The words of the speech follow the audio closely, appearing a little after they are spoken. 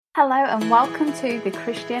Hello and welcome to the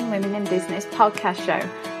Christian Women in Business podcast show.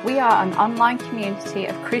 We are an online community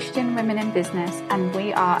of Christian women in business and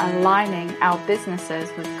we are aligning our businesses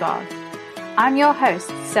with God. I'm your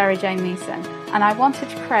host, Sarah Jane Neeson, and I wanted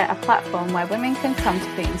to create a platform where women can come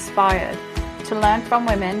to be inspired, to learn from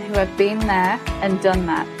women who have been there and done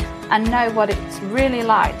that, and know what it's really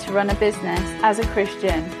like to run a business as a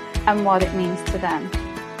Christian and what it means to them.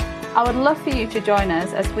 I would love for you to join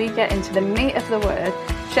us as we get into the meat of the word,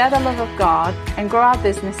 share the love of God, and grow our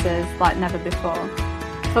businesses like never before.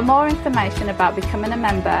 For more information about becoming a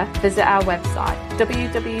member, visit our website,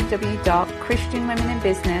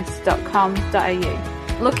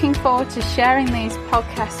 www.christianwomeninbusiness.com.au. Looking forward to sharing these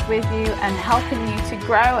podcasts with you and helping you to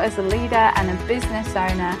grow as a leader and a business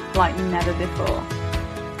owner like never before.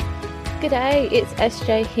 G'day, it's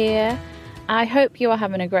SJ here. I hope you are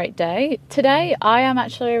having a great day. Today, I am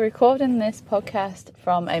actually recording this podcast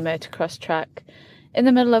from a motocross track in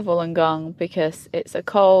the middle of Wollongong because it's a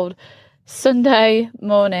cold Sunday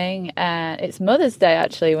morning and it's Mother's Day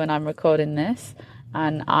actually when I'm recording this,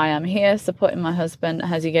 and I am here supporting my husband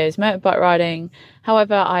as he goes motorbike riding.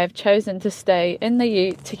 However, I have chosen to stay in the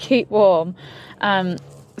ute to keep warm,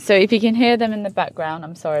 so if you can hear them in the background,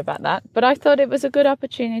 I'm sorry about that, but I thought it was a good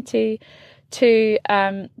opportunity to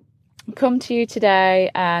come to you today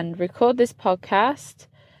and record this podcast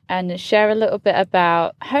and share a little bit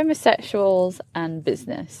about homosexuals and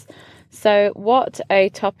business. So what a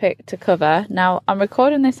topic to cover. Now, I'm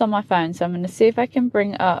recording this on my phone, so I'm going to see if I can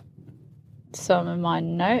bring up some of my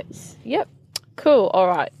notes. Yep, cool. All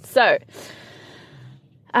right. So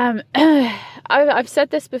I've said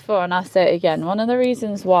this before and I'll say it again. One of the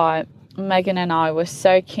reasons why Megan and I were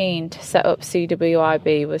so keen to set up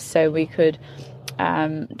CWIB was so we could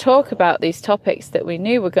talk about these topics that we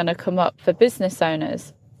knew were going to come up for business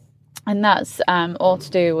owners. And that's all to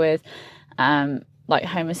do with like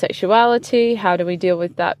homosexuality. How do we deal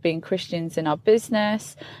with that being Christians in our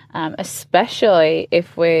business, especially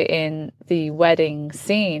if we're in the wedding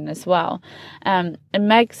scene as well. And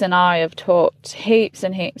Megs and I have talked heaps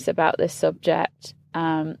and heaps about this subject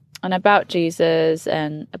and about Jesus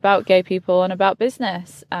and about gay people and about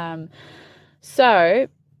business. So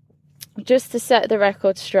just to set the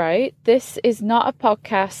record straight, this is not a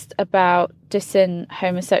podcast about dissing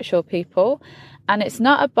homosexual people, and it's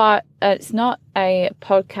not a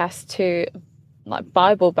podcast to like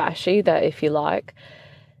Bible bash either, if you like.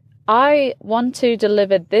 I want to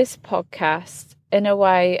deliver this podcast in a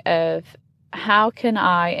way of how can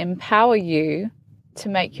I empower you to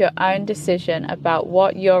make your own decision about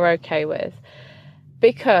what you're okay with,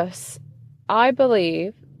 because I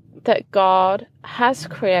believe that God has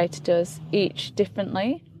created us each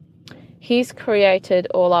differently. He's created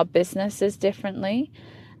all our businesses differently,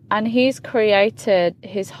 and He's created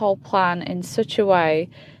His whole plan in such a way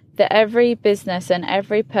that every business and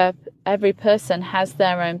every person has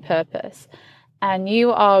their own purpose, and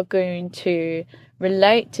you are going to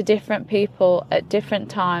relate to different people at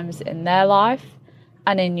different times in their life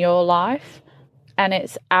and in your life. And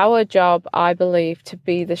it's our job, I believe, to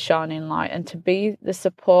be the shining light and to be the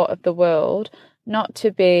support of the world, not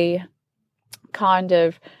to be kind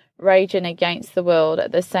of raging against the world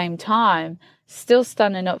at the same time, still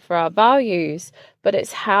standing up for our values, but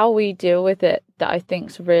it's how we deal with it that I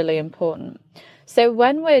think is really important. So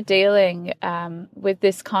when we're dealing with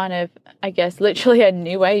this kind of, I guess, literally a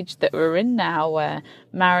new age that we're in now, where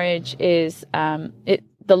marriage is,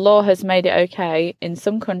 the law has made it okay in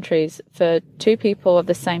some countries for two people of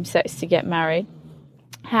the same sex to get married.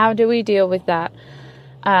 How do we deal with that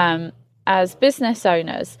as business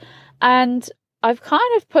owners? And I've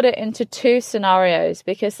kind of put it into two scenarios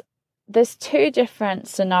because there's two different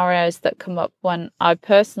scenarios that come up when I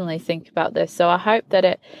personally think about this. So I hope that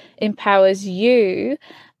it empowers you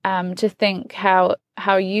to think how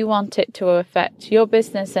you want it to affect your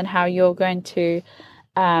business and how you're going to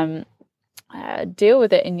deal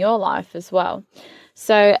with it in your life as well.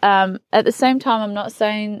 So at the same time, I'm not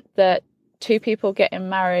saying that two people getting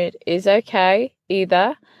married is okay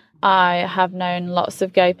either. I have known lots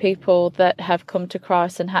of gay people that have come to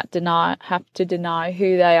Christ and have to deny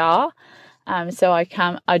who they are. So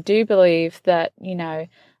I do believe that, you know,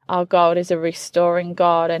 our God is a restoring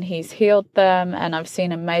God and He's healed them, and I've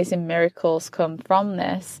seen amazing miracles come from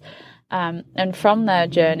this and from their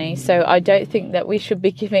journey. So I don't think that we should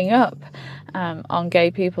be giving up on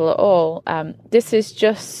gay people at all. This is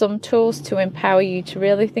just some tools to empower you to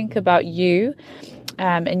really think about you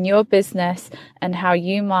and your business and how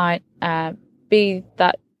you might be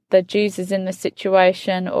the Jesus in the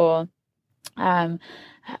situation, or a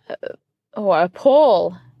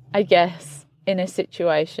Paul, I guess, in a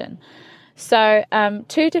situation. So,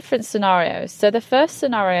 two different scenarios. So the first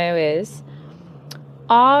scenario is,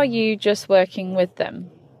 are you just working with them?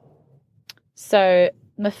 So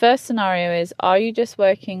the first scenario is, are you just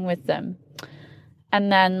working with them?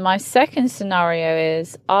 And then my second scenario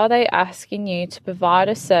is, are they asking you to provide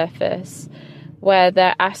a service where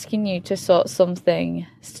they're asking you to support something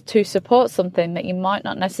that you might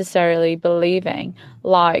not necessarily believe in,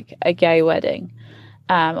 like a gay wedding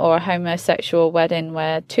or a homosexual wedding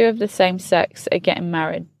where two of the same sex are getting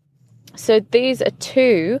married. So these are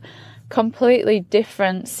two completely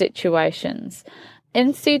different situations.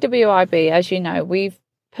 In CWIB, as you know, we've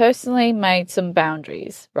personally made some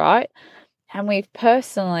boundaries, right? And we've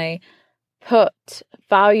personally put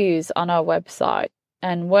values on our website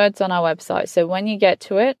and words on our website. So when you get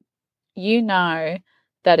to it, you know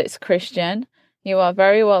that it's Christian. You are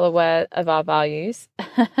very well aware of our values.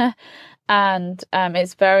 And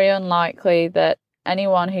it's very unlikely that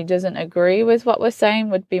anyone who doesn't agree with what we're saying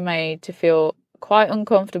would be made to feel quite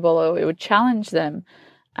uncomfortable, or it would challenge them.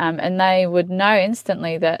 And they would know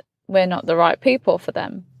instantly that we're not the right people for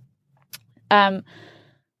them.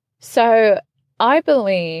 So I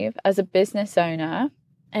believe as a business owner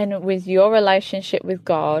and with your relationship with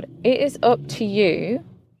God, it is up to you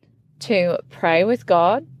to pray with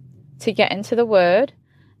God, to get into the Word.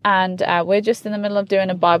 And we're just in the middle of doing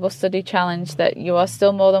a Bible study challenge that you are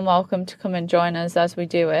still more than welcome to come and join us as we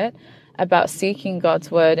do it, about seeking God's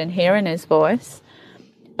Word and hearing His voice.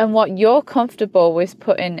 And what you're comfortable with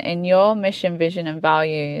putting in your mission, vision, and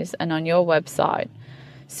values and on your website.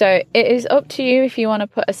 So it is up to you if you want to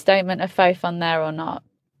put a statement of faith on there or not.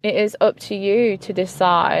 It is up to you to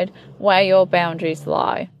decide where your boundaries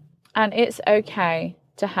lie. And it's okay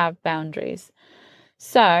to have boundaries.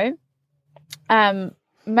 So,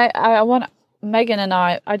 I want Megan and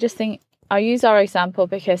I just think I use our example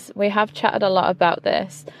because we have chatted a lot about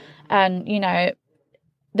this. And, you know,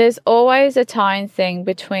 there's always a tying thing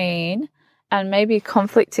between, and maybe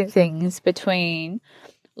conflicting things between,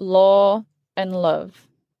 law and love.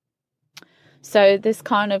 So there's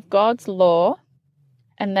kind of God's law,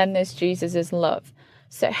 and then there's Jesus's love.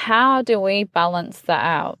 So how do we balance that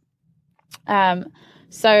out?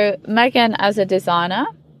 So Megan, as a designer,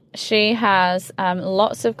 she has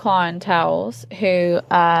lots of clientels who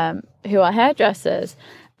are hairdressers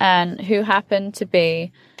and who happen to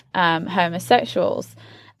be homosexuals.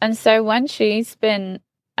 And so when she's been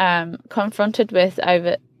confronted with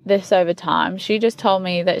over time, she just told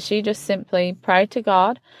me that she just simply prayed to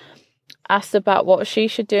God, asked about what she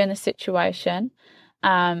should do in the situation,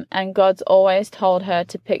 and God's always told her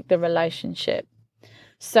to pick the relationship.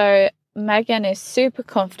 So Megan is super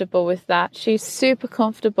comfortable with that. She's super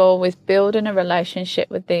comfortable with building a relationship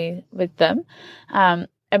with them,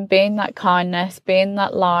 and being that kindness, being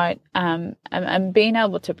that light, and being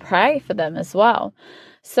able to pray for them as well.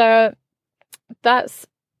 So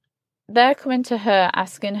they're coming to her,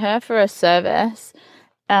 asking her for a service,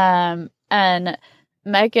 and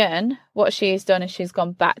Megan, what she's done is she's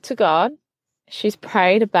gone back to God. She's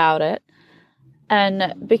prayed about it.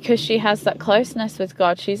 And because she has that closeness with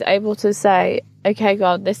God, she's able to say, okay,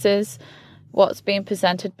 God, this is what's being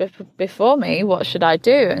presented before me. What should I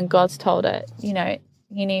do? And God's told her, you know,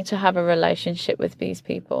 you need to have a relationship with these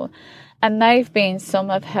people. And they've been some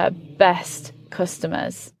of her best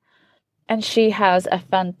customers. And she has a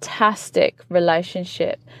fantastic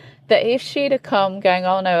relationship that if she'd have come going,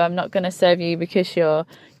 oh no, I'm not going to serve you because you're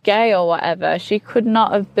gay or whatever, she could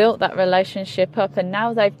not have built that relationship up. And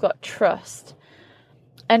now they've got trust.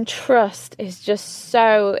 And trust is just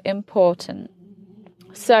so important.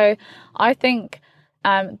 So I think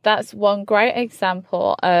that's one great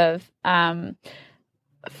example of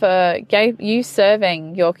for you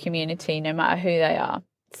serving your community, no matter who they are.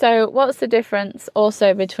 So what's the difference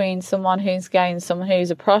also between someone who's gay and someone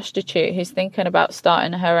who's a prostitute who's thinking about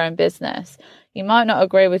starting her own business? You might not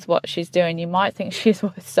agree with what she's doing. You might think she's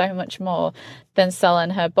worth so much more than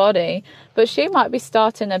selling her body. But she might be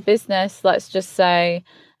starting a business, let's just say,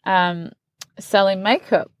 selling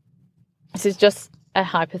makeup. This is just a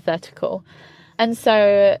hypothetical. And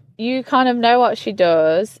so you kind of know what she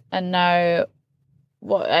does and know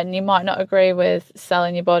what, and you might not agree with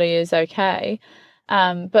selling your body is okay.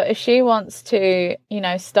 But if she wants to, you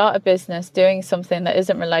know, start a business doing something that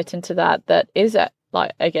isn't relating to that is,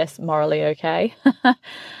 like, I guess, morally okay,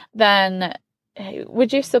 then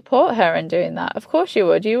would you support her in doing that? Of course you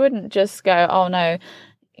would. You wouldn't just go, oh no,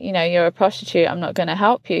 you know, you're a prostitute, I'm not going to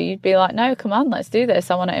help you. You'd be like, no, come on, let's do this.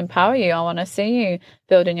 I want to empower you. I want to see you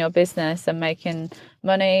building your business and making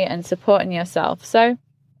money and supporting yourself. So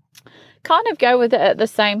kind of go with it at the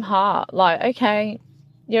same heart. Like, okay,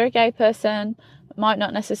 you're a gay person. might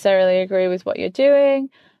not necessarily agree with what you're doing,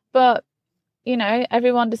 but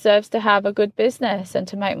everyone deserves to have a good business and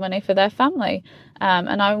to make money for their family.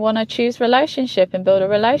 And I want to choose relationship and build a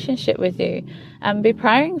relationship with you and be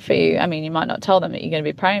praying for you. I mean, you might not tell them that you're going to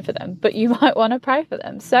be praying for them, but you might want to pray for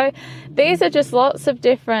them. So these are just lots of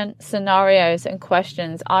different scenarios and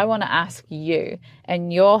questions I want to ask you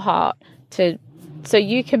and your heart so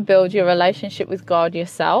you can build your relationship with God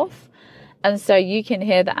yourself. And so you can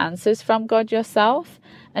hear the answers from God yourself.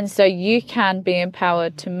 And so you can be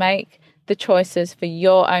empowered to make the choices for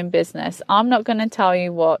your own business. I'm not going to tell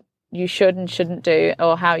you what you should and shouldn't do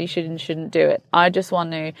or how you should and shouldn't do it. I just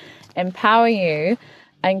want to empower you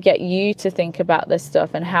and get you to think about this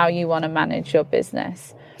stuff and how you want to manage your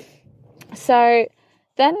business. So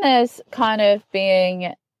then there's kind of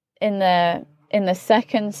being in the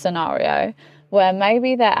second scenario where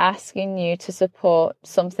maybe they're asking you to support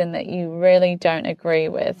something that you really don't agree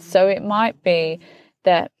with. So it might be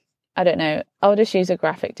that, I don't know, I'll just use a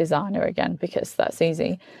graphic designer again because that's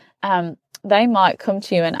easy. They might come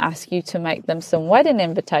to you and ask you to make them some wedding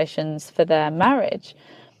invitations for their marriage.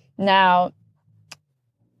 Now,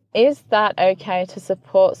 is that okay to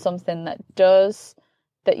support something that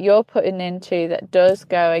you're putting into that does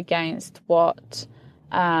go against what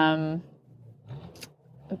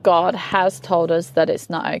God has told us that it's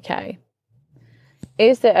not okay?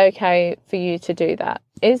 Is it okay for you to do that?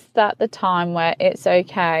 Is that the time where it's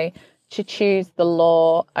okay to choose the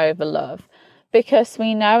law over love? Because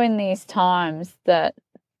we know in these times that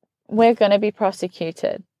we're going to be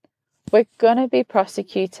prosecuted. We're going to be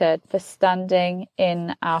prosecuted for standing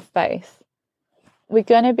in our faith. We're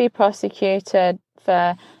going to be prosecuted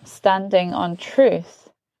for standing on truth.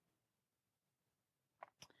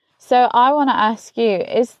 So I want to ask you,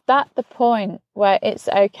 is that the point where it's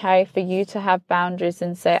okay for you to have boundaries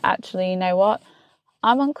and say, actually, you know what?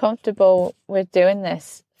 I'm uncomfortable with doing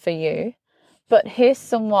this for you, but here's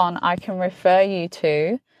someone I can refer you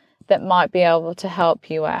to that might be able to help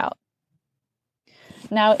you out.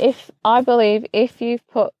 Now, I believe if you've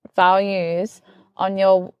put values on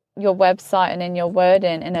your website and in your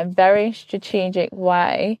wording in a very strategic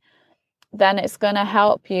way, then it's going to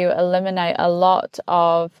help you eliminate a lot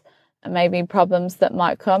of maybe problems that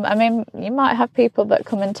might come. I mean, you might have people that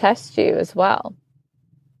come and test you as well.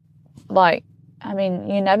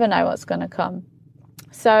 You never know what's going to come.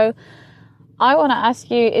 So I want to ask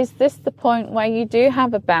you, is this the point where you do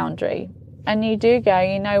have a boundary and you do go,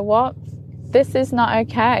 you know what, this is not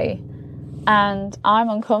okay and I'm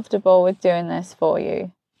uncomfortable with doing this for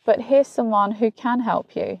you, but here's someone who can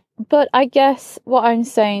help you. But I guess what I'm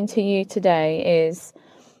saying to you today is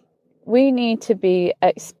we need to be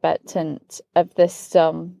expectant of this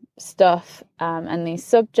stuff and these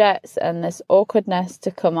subjects and this awkwardness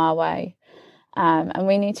to come our way. And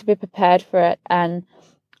we need to be prepared for it. And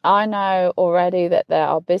I know already that there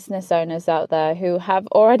are business owners out there who have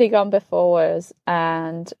already gone before us.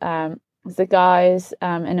 And the guys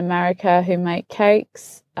in America who make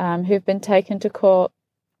cakes who've been taken to court.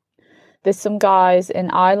 There's some guys in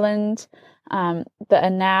Ireland that are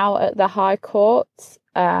now at the high courts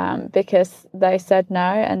because they said no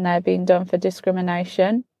and they're being done for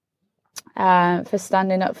discrimination for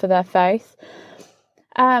standing up for their faith.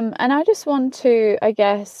 And I just want to, I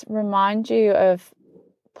guess, remind you of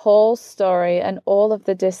Paul's story and all of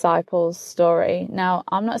the disciples' story. Now,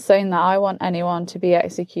 I'm not saying that I want anyone to be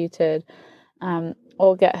executed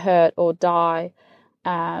or get hurt or die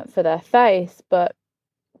for their faith, but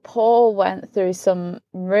Paul went through some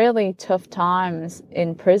really tough times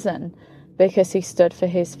in prison because he stood for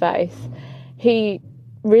his faith. He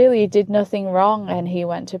really did nothing wrong and he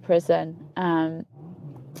went to prison.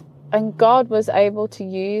 And God was able to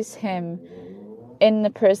use him in the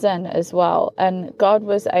prison as well. And God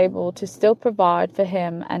was able to still provide for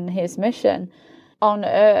him and his mission on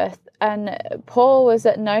earth. And Paul was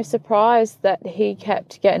at no surprise that he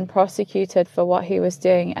kept getting prosecuted for what he was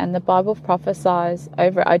doing. And the Bible prophesies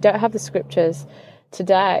over it. I don't have the scriptures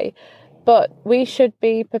today, but we should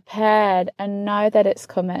be prepared and know that it's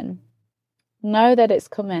coming. Know that it's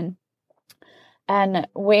coming. And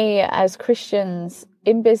we as Christians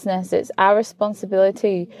in business, it's our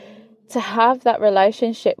responsibility to have that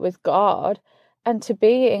relationship with God and to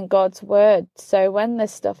be in God's word. So when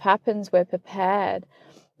this stuff happens, we're prepared.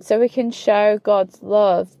 So we can show God's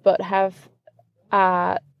love, but have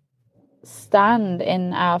stand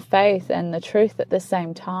in our faith and the truth at the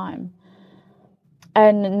same time.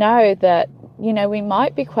 And know that, we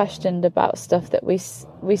might be questioned about stuff that we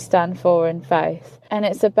stand for in faith. And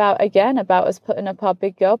it's about us putting up our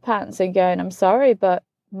big girl pants and going, I'm sorry, but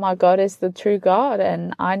my God is the true God.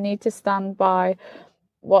 And I need to stand by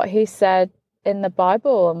what he said in the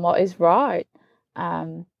Bible and what is right.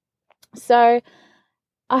 So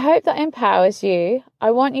I hope that empowers you.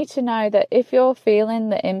 I want you to know that if you're feeling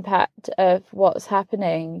the impact of what's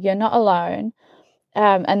happening, you're not alone.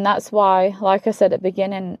 And that's why, like I said at the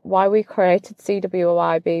beginning, why we created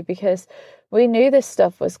CWYB, because we knew this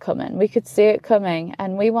stuff was coming. We could see it coming,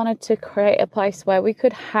 and we wanted to create a place where we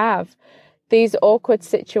could have these awkward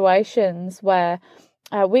situations where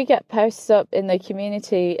we get posts up in the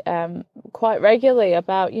community quite regularly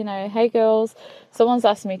about, hey girls, someone's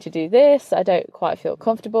asked me to do this. I don't quite feel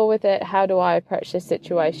comfortable with it. How do I approach this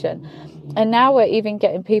situation? And now we're even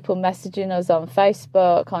getting people messaging us on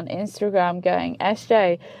Facebook, on Instagram, going,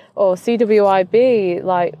 SJ or CWIB,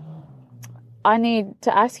 like, I need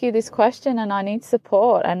to ask you this question and I need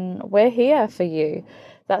support, and we're here for you.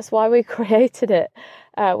 That's why we created it.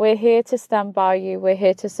 We're here to stand by you. We're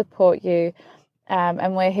here to support you.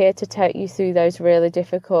 And we're here to take you through those really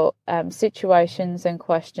difficult situations and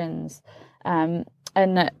questions. And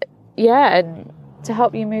to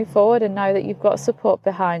help you move forward and know that you've got support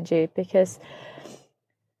behind you, because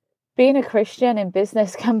being a Christian in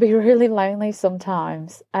business can be really lonely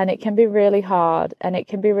sometimes, and it can be really hard, and it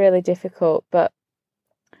can be really difficult. But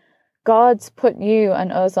God's put you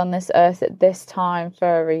and us on this earth at this time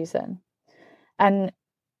for a reason. And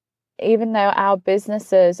even though our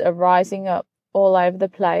businesses are rising up all over the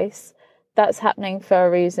place, that's happening for a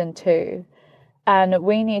reason too. And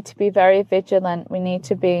we need to be very vigilant. We need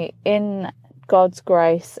to be in God's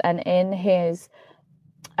grace and in his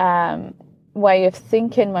way of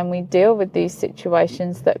thinking when we deal with these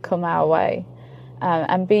situations that come our way,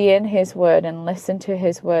 and be in his word and listen to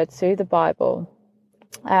his word through the Bible,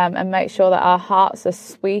 and make sure that our hearts are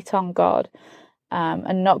sweet on God,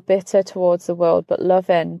 and not bitter towards the world, but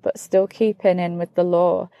loving, but still keeping in with the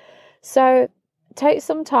law. So take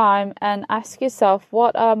some time and ask yourself,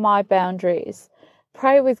 what are my boundaries?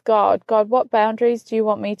 Pray with God. God, what boundaries do you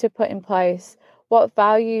want me to put in place? What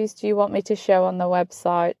values do you want me to show on the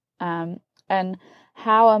website? And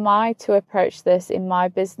how am I to approach this in my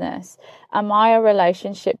business? Am I a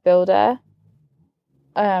relationship builder?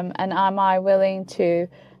 And am I willing to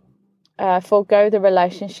forego the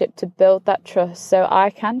relationship to build that trust so I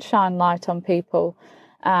can shine light on people,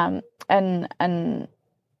 and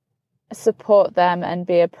support them and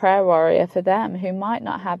be a prayer warrior for them who might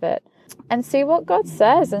not have it? And see what God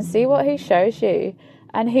says and see what he shows you.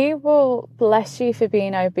 And he will bless you for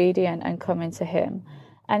being obedient and coming to him.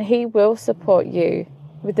 And he will support you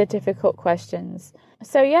with the difficult questions.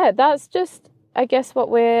 So yeah, that's just, I guess, what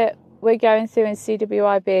we're going through in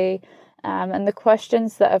CWIB, and the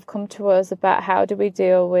questions that have come to us about how do we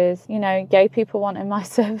deal with, gay people wanting my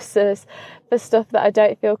services for stuff that I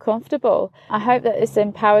don't feel comfortable. I hope that it's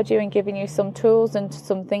empowered you and given you some tools and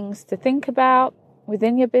some things to think about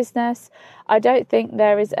within your business. I don't think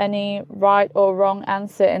there is any right or wrong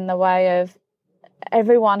answer in the way of,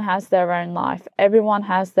 everyone has their own life, everyone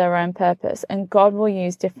has their own purpose, and God will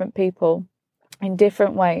use different people in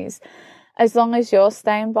different ways. As long as you're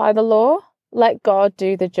staying by the law, let God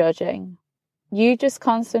do the judging. You just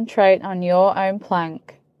concentrate on your own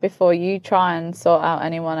plank before you try and sort out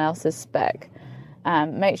anyone else's speck.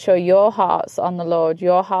 Make sure your heart's on the Lord,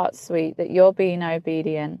 your heart's sweet, that you're being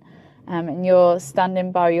obedient, and you're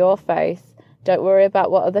standing by your faith. Don't worry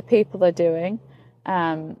about what other people are doing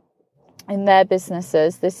in their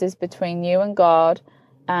businesses. This is between you and God,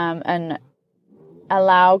 and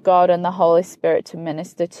allow God and the Holy Spirit to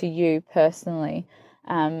minister to you personally.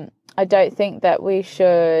 I don't think that we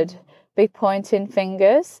should be pointing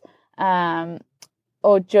fingers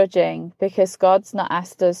or judging, because God's not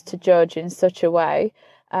asked us to judge in such a way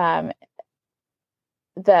that,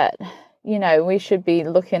 we should be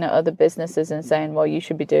looking at other businesses and saying, well, you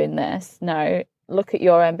should be doing this. No, look at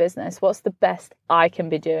your own business. What's the best I can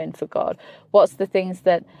be doing for God? What's the things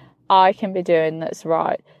that I can be doing that's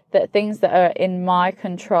right? That things that are in my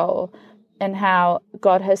control, and how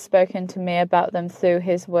God has spoken to me about them through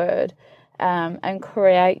his word, and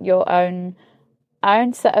create your own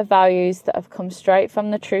set of values that have come straight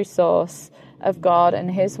from the true source of God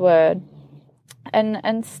and his word,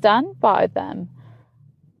 and stand by them,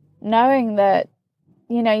 knowing that,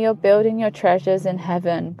 you're building your treasures in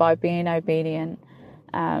heaven by being obedient.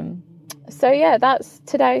 So yeah, that's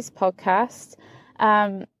today's podcast.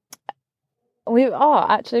 Actually,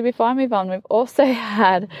 before I move on, we've also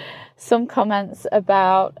had some comments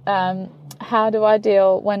about how do I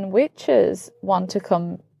deal when witches want to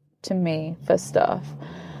come to me for stuff.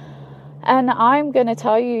 And I'm going to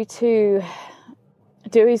tell you to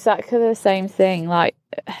do exactly the same thing, like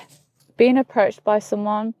being approached by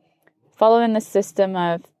someone, following the system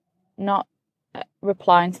of not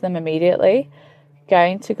replying to them immediately,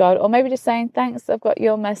 going to God, or maybe just saying, thanks, I've got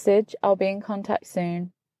your message, I'll be in contact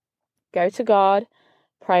soon. Go to God,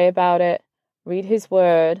 pray about it, read his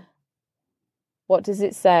word. What does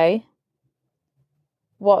it say?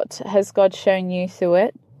 What has God shown you through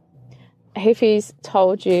it? If he's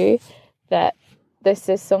told you that this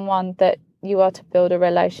is someone that you are to build a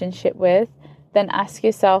relationship with, then ask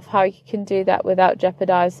yourself how you can do that without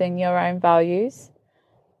jeopardizing your own values.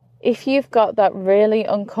 If you've got that really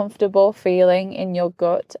uncomfortable feeling in your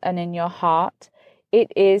gut and in your heart,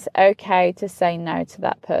 it is okay to say no to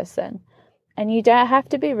that person. And you don't have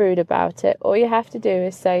to be rude about it. All you have to do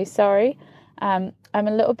is say, sorry, I'm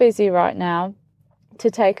a little busy right now to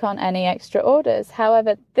take on any extra orders.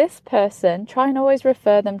 However, this person, try and always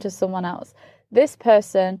refer them to someone else. This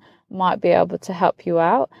person might be able to help you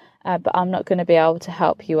out, but I'm not going to be able to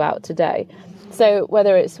help you out today. So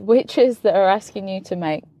whether it's witches that are asking you to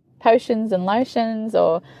make potions and lotions,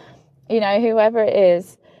 or, whoever it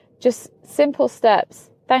is, just simple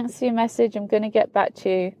steps. Thanks for your message. I'm going to get back to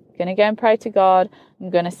you. I'm going to go and pray to God.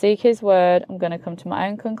 I'm going to seek his word. I'm going to come to my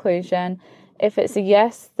own conclusion. If it's a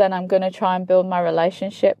yes, then I'm going to try and build my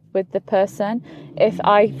relationship with the person. If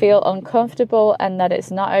I feel uncomfortable and that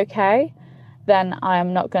it's not okay, then I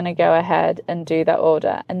am not going to go ahead and do that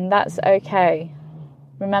order. And that's okay.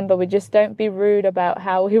 Remember, we just don't be rude about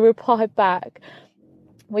how we reply back.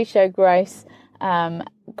 We show grace and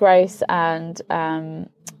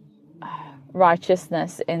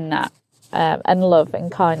righteousness in that, and love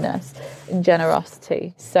and kindness and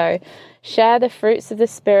generosity. So share the fruits of the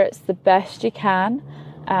spirits the best you can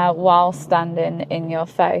while standing in your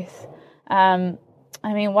faith.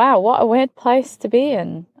 Wow, what a weird place to be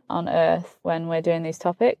in on earth when we're doing these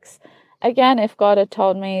topics. Again, if God had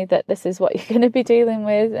told me that this is what you're going to be dealing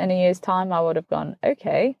with in a year's time, I would have gone,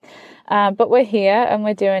 okay. But we're here and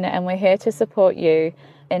we're doing it, and we're here to support you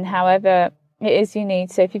in however it is you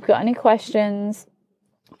need. So if you've got any questions,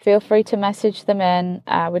 feel free to message them in.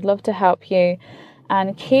 We'd love to help you.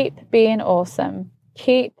 And keep being awesome.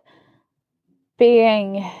 Keep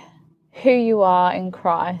being who you are in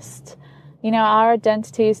Christ. Our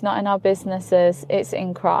identity is not in our businesses, it's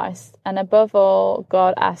in Christ. And above all,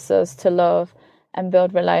 God asks us to love and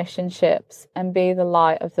build relationships and be the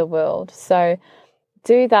light of the world. So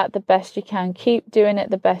do that the best you can. Keep doing it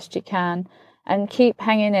the best you can, and keep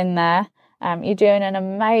hanging in there. You're doing an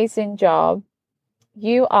amazing job.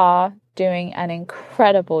 You are doing an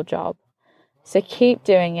incredible job. So keep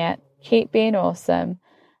doing it. Keep being awesome.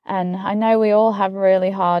 And I know we all have really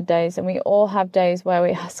hard days, and we all have days where we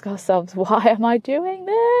ask ourselves, why am I doing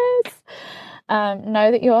this?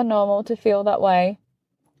 Know that you're normal to feel that way,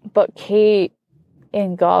 but keep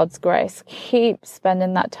in God's grace. Keep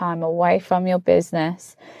spending that time away from your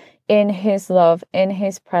business, in his love, in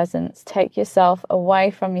his presence. Take yourself away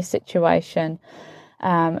from your situation,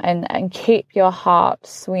 and keep your heart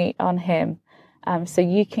sweet on him, so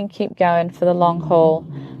you can keep going for the long haul,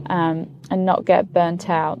 and not get burnt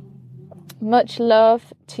out. Much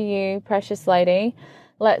love to you, precious lady.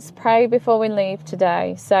 Let's pray before we leave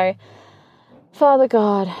today. So, Father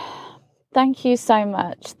God, thank you so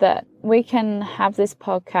much that we can have this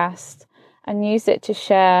podcast and use it to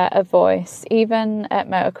share a voice, even at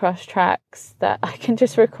motocross tracks, that I can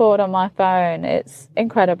just record on my phone. It's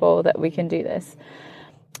incredible that we can do this.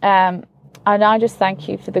 And I just thank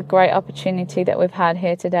you for the great opportunity that we've had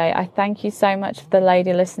here today. I thank you so much for the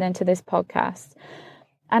lady listening to this podcast.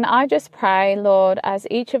 And I just pray, Lord, as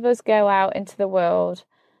each of us go out into the world,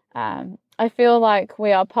 I feel like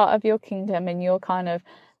we are part of your kingdom, and you're kind of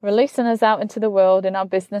releasing us out into the world in our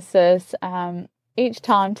businesses, each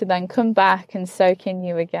time to then come back and soak in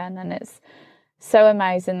you again. And it's so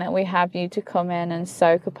amazing that we have you to come in and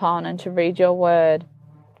soak upon and to read your word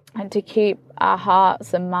and to keep our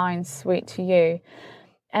hearts and minds sweet to you.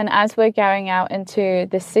 And as we're going out into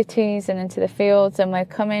the cities and into the fields, and we're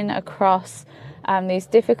coming across these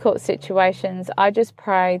difficult situations, I just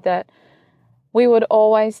pray that we would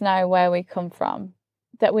always know where we come from,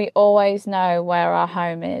 that we always know where our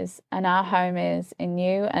home is, and our home is in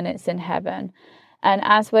you, and it's in heaven. And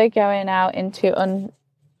as we're going out into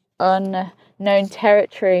unknown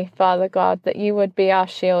territory, Father God, that you would be our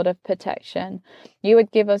shield of protection. You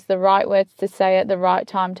would give us the right words to say at the right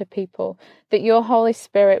time to people, that your Holy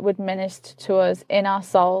Spirit would minister to us in our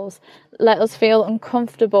souls. Let us feel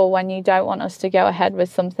uncomfortable when you don't want us to go ahead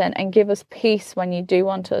with something, and give us peace when you do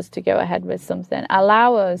want us to go ahead with something.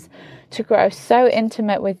 Allow us to grow so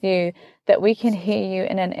intimate with you that we can hear you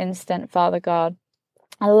in an instant, Father God.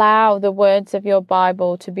 Allow the words of your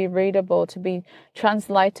Bible to be readable, to be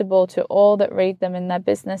translatable to all that read them in their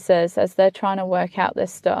businesses as they're trying to work out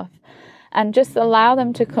this stuff. and just allow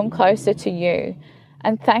them to come closer to you.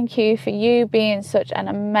 And thank you for you being such an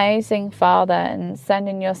amazing Father and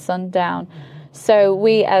sending your Son down. So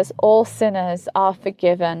we as all sinners are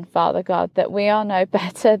forgiven, Father God, that we are no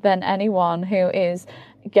better than anyone who is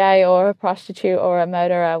gay or a prostitute or a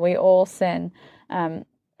murderer. We all sin. And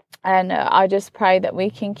I just pray that we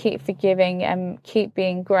can keep forgiving and keep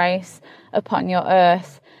being grace upon your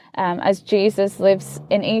earth. As Jesus lives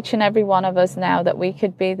in each and every one of us now, that we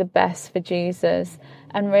could be the best for Jesus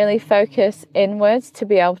and really focus inwards to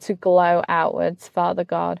be able to glow outwards, Father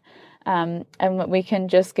God. And we can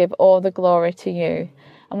just give all the glory to you.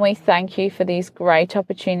 And we thank you for these great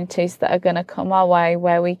opportunities that are going to come our way,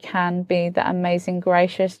 where we can be the amazing,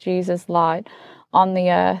 gracious Jesus light on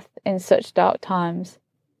the earth in such dark times.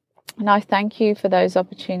 And I thank you for those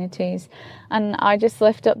opportunities. And I just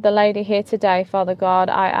lift up the lady here today, Father God.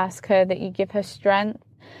 I ask her that you give her strength,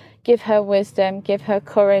 give her wisdom, give her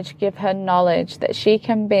courage, give her knowledge, that she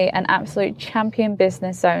can be an absolute champion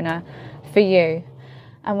business owner for you.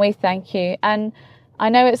 And we thank you. And I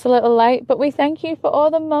know it's a little late, but we thank you for all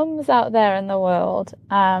the mums out there in the world.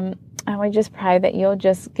 And we just pray that you'll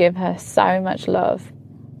just give her so much love,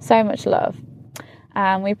 so much love.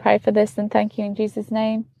 And we pray for this and thank you in Jesus'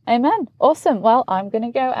 name. Amen. Awesome. Well, I'm going to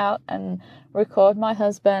go out and record my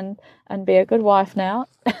husband and be a good wife now.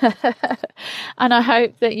 And I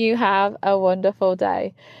hope that you have a wonderful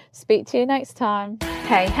day. Speak to you next time.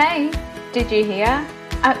 Hey, did you hear?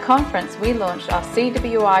 At conference, we launched our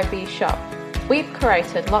CWIB shop. We've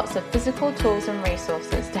created lots of physical tools and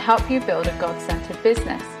resources to help you build a God-centered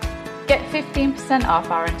business. Get 15% off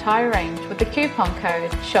our entire range with the coupon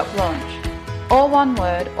code SHOPLAUNCH. All one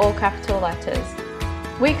word, all capital letters.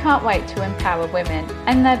 We can't wait to empower women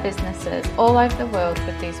and their businesses all over the world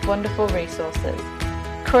with these wonderful resources.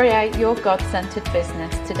 Create your God-centered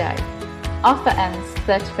business today. Offer ends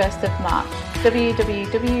 31st of March.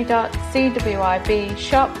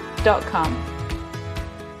 www.cwibshop.com